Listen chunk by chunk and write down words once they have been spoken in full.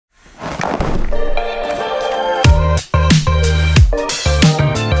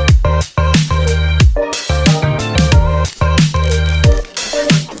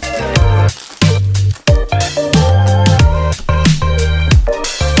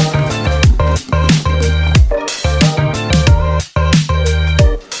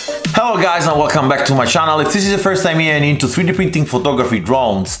guys, and welcome back to my channel. If this is the first time here and into 3D printing, photography,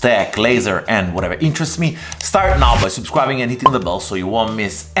 drones, tech, laser and whatever interests me, start now by subscribing and hitting the bell so you won't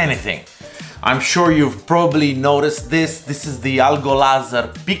miss anything. I'm sure you've probably noticed this. This is the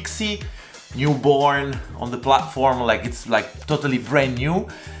Algolaser Pixi, newborn on the platform, it's totally brand new.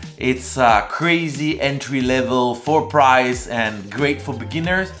 It's crazy entry level for price and great for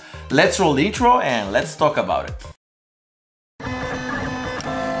beginners. Let's roll the intro and let's talk about it.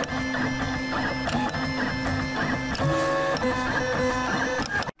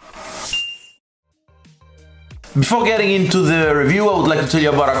 Before getting into the review, I would like to tell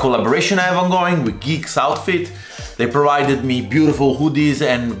you about a collaboration I have ongoing with Geeks Outfit. They provided me beautiful hoodies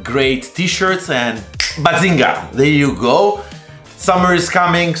and great t-shirts, and bazinga, there you go. Summer is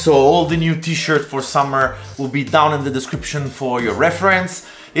coming, so all the new t-shirt for summer will be down in the description for your reference.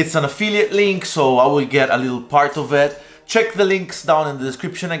 It's an affiliate link, so I will get a little part of it. Check the links down in the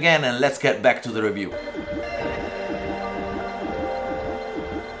description again, and let's get back to the review.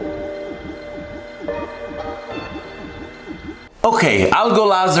 Okay,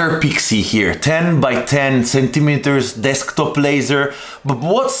 Algolaser Pixi here, 10 by 10 centimeters desktop laser. But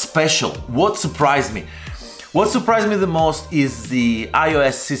what's special? What surprised me? What surprised me the most is the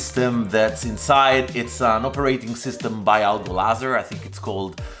iOS system that's inside. It's an operating system by Algolaser. I think it's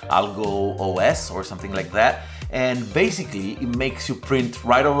called AlgoOS or something like that. And basically, it makes you print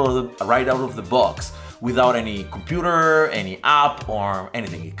right out of the box without any computer, any app or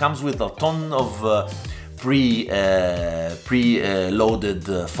anything. It comes with a ton of pre-loaded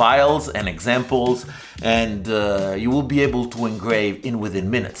files and examples, and you will be able to engrave within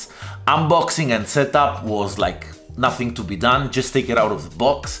minutes. Unboxing and setup was like nothing to be done. Just take it out of the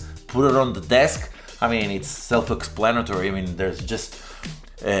box, put it on the desk. I mean, it's self-explanatory. I mean, there's just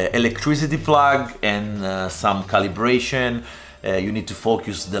electricity plug and some calibration. You need to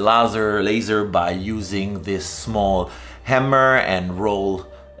focus the laser by using this small hammer and roll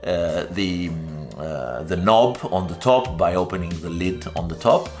the knob on the top by opening the lid on the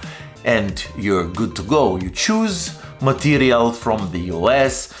top, and you're good to go. You choose material from the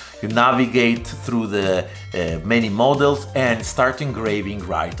OS, you navigate through the many models and start engraving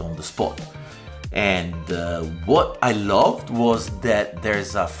right on the spot. And what I loved was that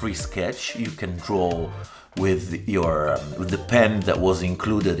there's a free sketch you can draw with the pen that was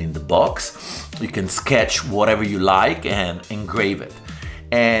included in the box. You can sketch whatever you like and engrave it.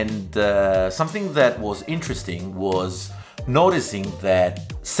 And something that was interesting was noticing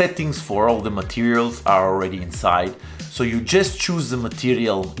that settings for all the materials are already inside. So you just choose the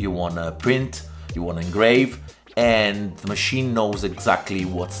material you want to print, you want to engrave, and the machine knows exactly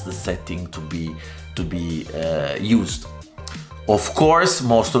what's the setting to be used. Of course,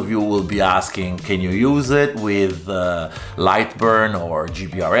 most of you will be asking, can you use it with Lightburn or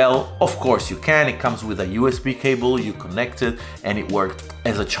GBRL? Of course you can. It comes with a USB cable, you connect it, and it worked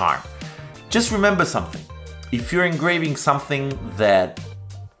as a charm. Just remember something. If you're engraving something that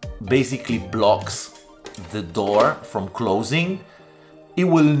basically blocks the door from closing, it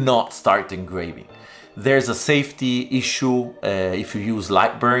will not start engraving. There's a safety issue. If you use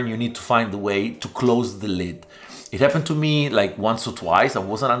Lightburn, you need to find a way to close the lid. It happened to me like once or twice. I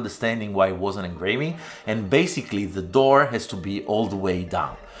wasn't understanding why it wasn't engraving, and basically the door has to be all the way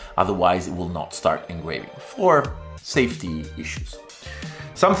down. Otherwise it will not start engraving for safety issues.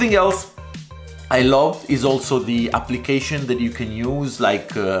 Something else I loved is also the application that you can use,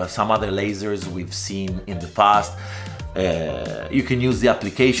 like some other lasers we've seen in the past. You can use the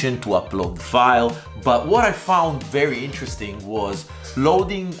application to upload the file, but what I found very interesting was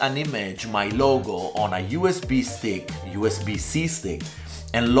loading an image, my logo, on a USB-C stick,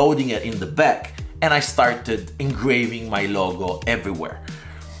 and loading it in the back, and I started engraving my logo everywhere.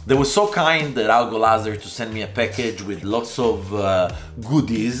 They were so kind that Algolaser to send me a package with lots of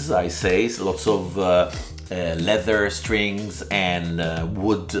goodies, lots of leather strings and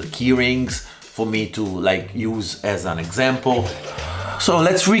wood keyrings for me to use as an example. So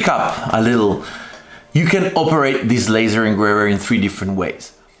let's recap a little. You can operate this laser engraver in 3 different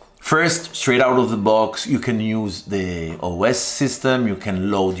ways. First, straight out of the box, you can use the OS system. You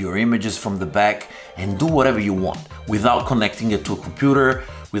can load your images from the back and do whatever you want without connecting it to a computer,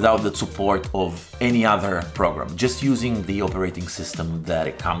 without the support of any other program, just using the operating system that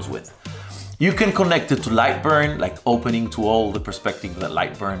it comes with. You can connect it to Lightburn, like opening to all the perspective that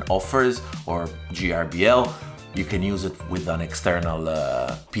Lightburn offers, or GRBL. You can use it with an external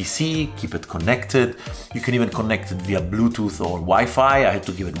PC, keep it connected. You can even connect it via Bluetooth or Wi-Fi. I had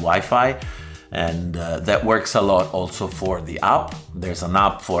to give it Wi-Fi, and that works a lot also for the app. There's an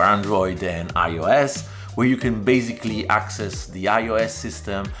app for Android and iOS where you can basically access the iOS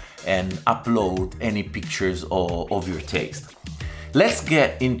system and upload any pictures of your taste. Let's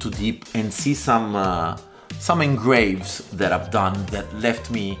get into deep and see some engraves that I've done that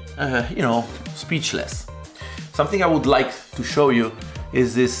left me, you know, speechless. Something I would like to show you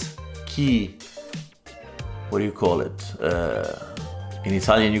is this key. What do you call it? In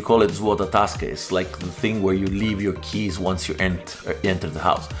Italian you call it svuotatasche. It's like the thing where you leave your keys once you enter the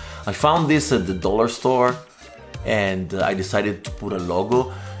house. I found this at the dollar store and I decided to put a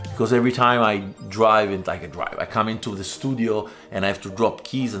logo because every time I I come into the studio and I have to drop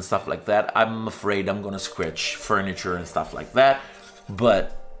keys and stuff like that, I'm afraid I'm gonna scratch furniture and stuff like that.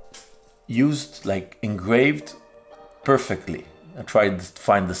 But used, like engraved perfectly. I tried to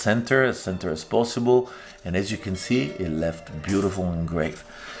find the center as possible, and as you can see, it left beautiful engraved.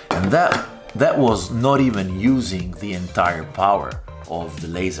 And that was not even using the entire power of the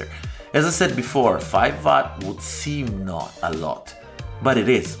laser. As I said before, 5 watt would seem not a lot, but it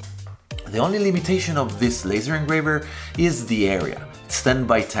is. The only limitation of this laser engraver is the area. It's 10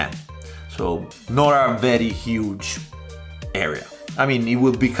 by 10, so not a very huge area. I mean, it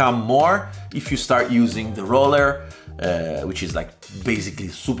will become more if you start using the roller, which is like basically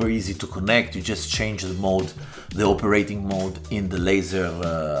super easy to connect. You just change the mode, the operating mode in the laser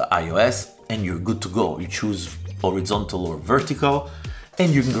iOS, and you're good to go. You choose horizontal or vertical,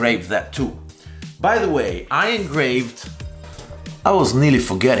 and you engrave that too. By the way, I was nearly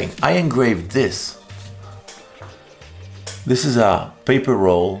forgetting, I engraved this. This is a paper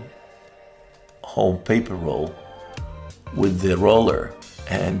roll, home paper roll, with the roller,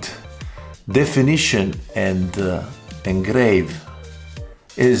 and definition and engrave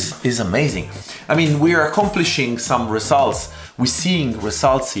is amazing. I mean, we are accomplishing some results. We're seeing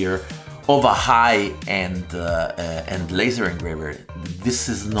results here of a high-end and laser engraver. This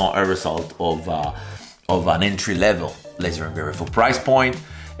is not a result of an entry-level laser engraver. For price point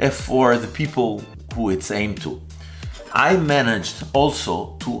and for the people who it's aimed to. I managed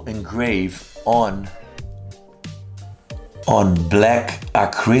also to engrave on black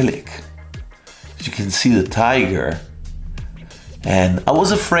acrylic. As you can see the tiger, and I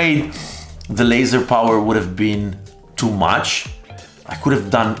was afraid the laser power would have been too much. I could have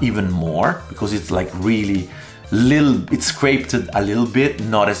done even more because it's like really it scraped it a little bit,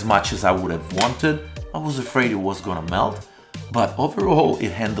 not as much as I would have wanted. I was afraid it was gonna melt, but overall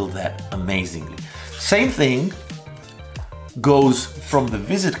it handled that amazingly. Same thing goes from the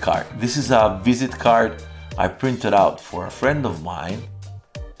visit card. This is a visit card I printed out for a friend of mine.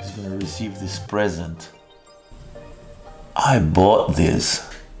 He's gonna receive this present. I bought this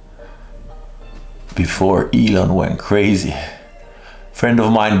before Elon went crazy. A friend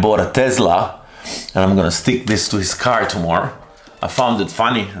of mine bought a Tesla, and I'm gonna stick this to his car tomorrow. I found it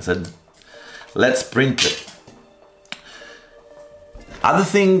funny. I said, let's print it. Other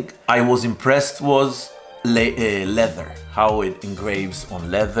thing I was impressed was leather, how it engraves on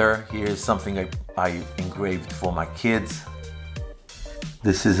leather. Here's something I engraved for my kids.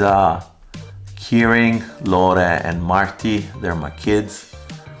 This is a keyring, Laura and Marty, they're my kids.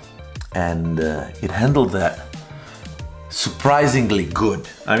 And it handled that surprisingly good.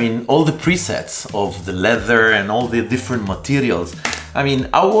 I mean, all the presets of the leather and all the different materials. I mean,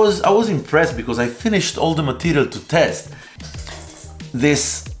 I was impressed because I finished all the material to test.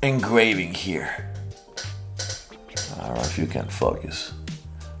 This engraving here, I don't know if you can focus.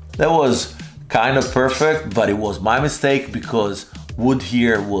 That was kind of perfect, but it was my mistake because wood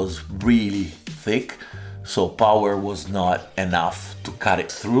here was really thick, so power was not enough to cut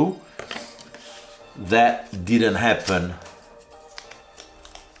it through. That didn't happen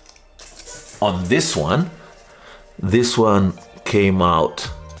on this one. This one came out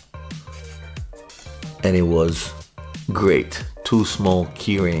and it was great. 2 small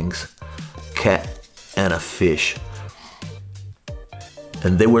key rings, cat and a fish.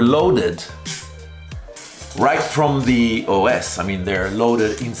 And they were loaded right from the OS. I mean, they're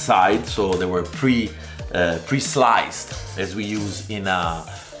loaded inside, so they were pre-sliced as we use in a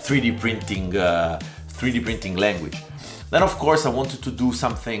 3D printing language. Then of course I wanted to do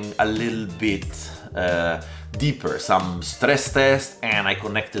something a little bit deeper, some stress test, and I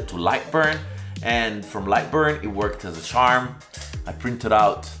connected to Lightburn, and from Lightburn it worked as a charm. I printed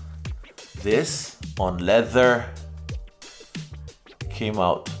out this on leather, came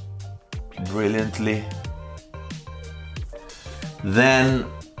out brilliantly. Then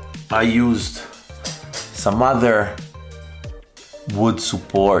I used some other wood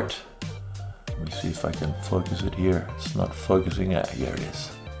support. Let me see if I can focus it here. It's not focusing. Here it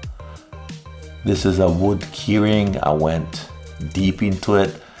is. This is a wood keyring. I went deep into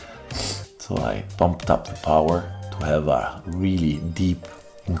it. So I pumped up the power to have a really deep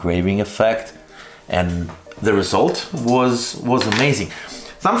engraving effect, and the result was amazing.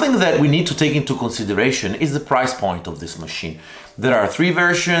 Something that we need to take into consideration is the price point of this machine. There are 3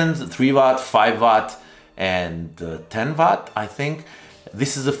 versions, 3 watt, 5 watt, and 10 watt, I think.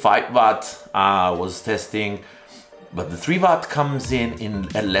 This is a 5 watt I was testing, but the 3 watt comes in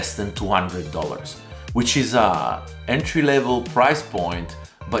at less than $200, which is a entry-level price point,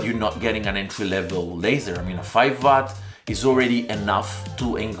 but you're not getting an entry-level laser. I mean, a 5 watt is already enough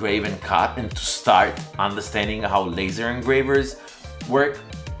to engrave and cut and to start understanding how laser engravers work.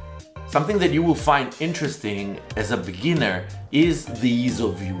 Something that you will find interesting as a beginner is the ease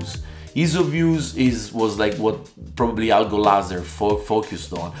of use. Ease of use was like what probably Algolaser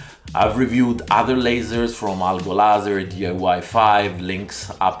focused on. I've reviewed other lasers from Algolaser, DIY 5,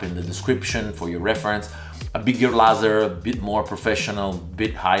 links up in the description for your reference. A bigger laser, a bit more professional,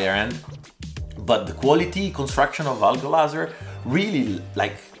 bit higher end. But the quality construction of Algolaser really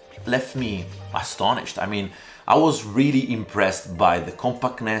left me astonished. I mean, I was really impressed by the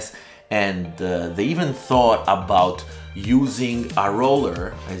compactness, and they even thought about using a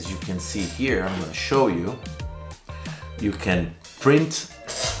roller, as you can see here. I'm going to show you. You can print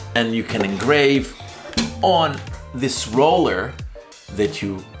and you can engrave on this roller that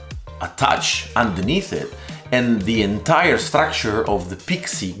you attach underneath it, and the entire structure of the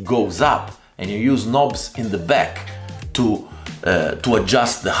Pixi goes up, and you use knobs in the back to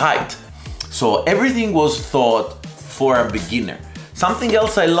adjust the height. So everything was thought for a beginner. Something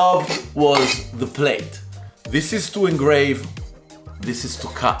else I loved was the plate. This is to engrave, this is to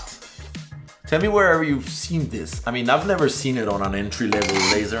cut. Tell me where you've seen this. I mean, I've never seen it on an entry-level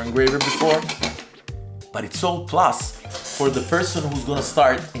laser engraver before, but it's all plus for the person who's gonna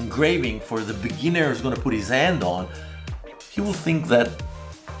start engraving. For the beginner who's gonna put his hand on, he will think that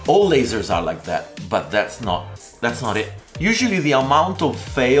all lasers are like that, but that's not it. Usually the amount of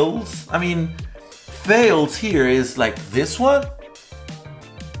fails, fails here is like this one,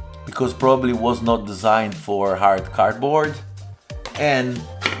 because probably was not designed for hard cardboard, and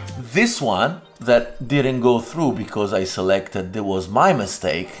this one that didn't go through because I selected, it was my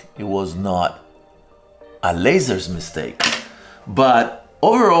mistake, it was not a laser's mistake. But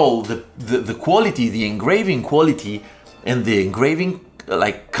overall, the quality, the engraving quality and the engraving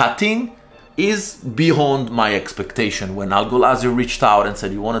cutting is beyond my expectation. When Algolaser reached out and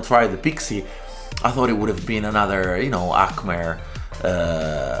said, you want to try the Pixi, I thought it would have been another, Acme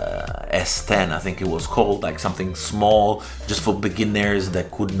S10, I think it was called, like something small just for beginners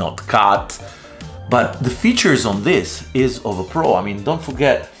that could not cut. But the features on this is of a pro. I mean, don't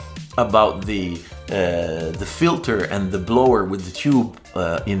forget about the filter and the blower with the tube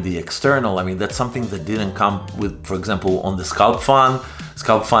in the external. I mean, that's something that didn't come with, for example, on the Sculpt Fan.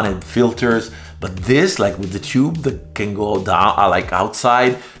 Sculpt Fan had filters, but this, like with the tube that can go down, like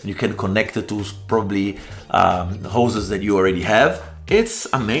outside, you can connect it to probably hoses that you already have. It's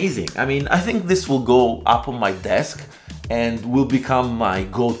amazing. I mean, I think this will go up on my desk and will become my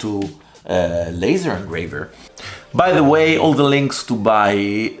go-to laser engraver. By the way, all the links to buy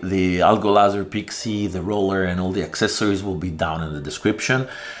the Algolaser Pixi, the roller, and all the accessories will be down in the description.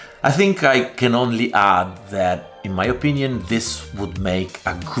 I think I can only add that, in my opinion, this would make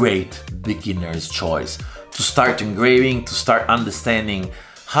a great beginner's choice to start engraving, to start understanding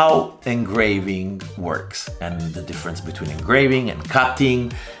how engraving works and the difference between engraving and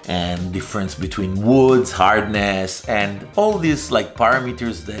cutting, and difference between woods, hardness, and all these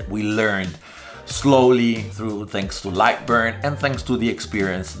parameters that we learned slowly through, thanks to Lightburn and thanks to the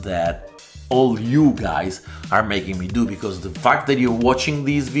experience that all you guys are making me do, because the fact that you're watching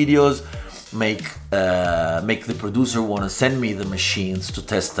these videos make the producer want to send me the machines to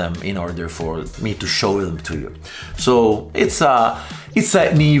test them in order for me to show them to you. So it's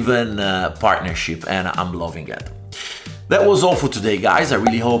an even partnership, and I'm loving it. That was all for today, guys. I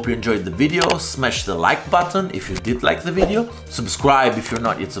really hope you enjoyed the video. Smash the like button if you did like the video. Subscribe if you're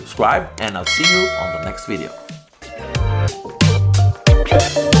not yet subscribed, and I'll see you on the next video.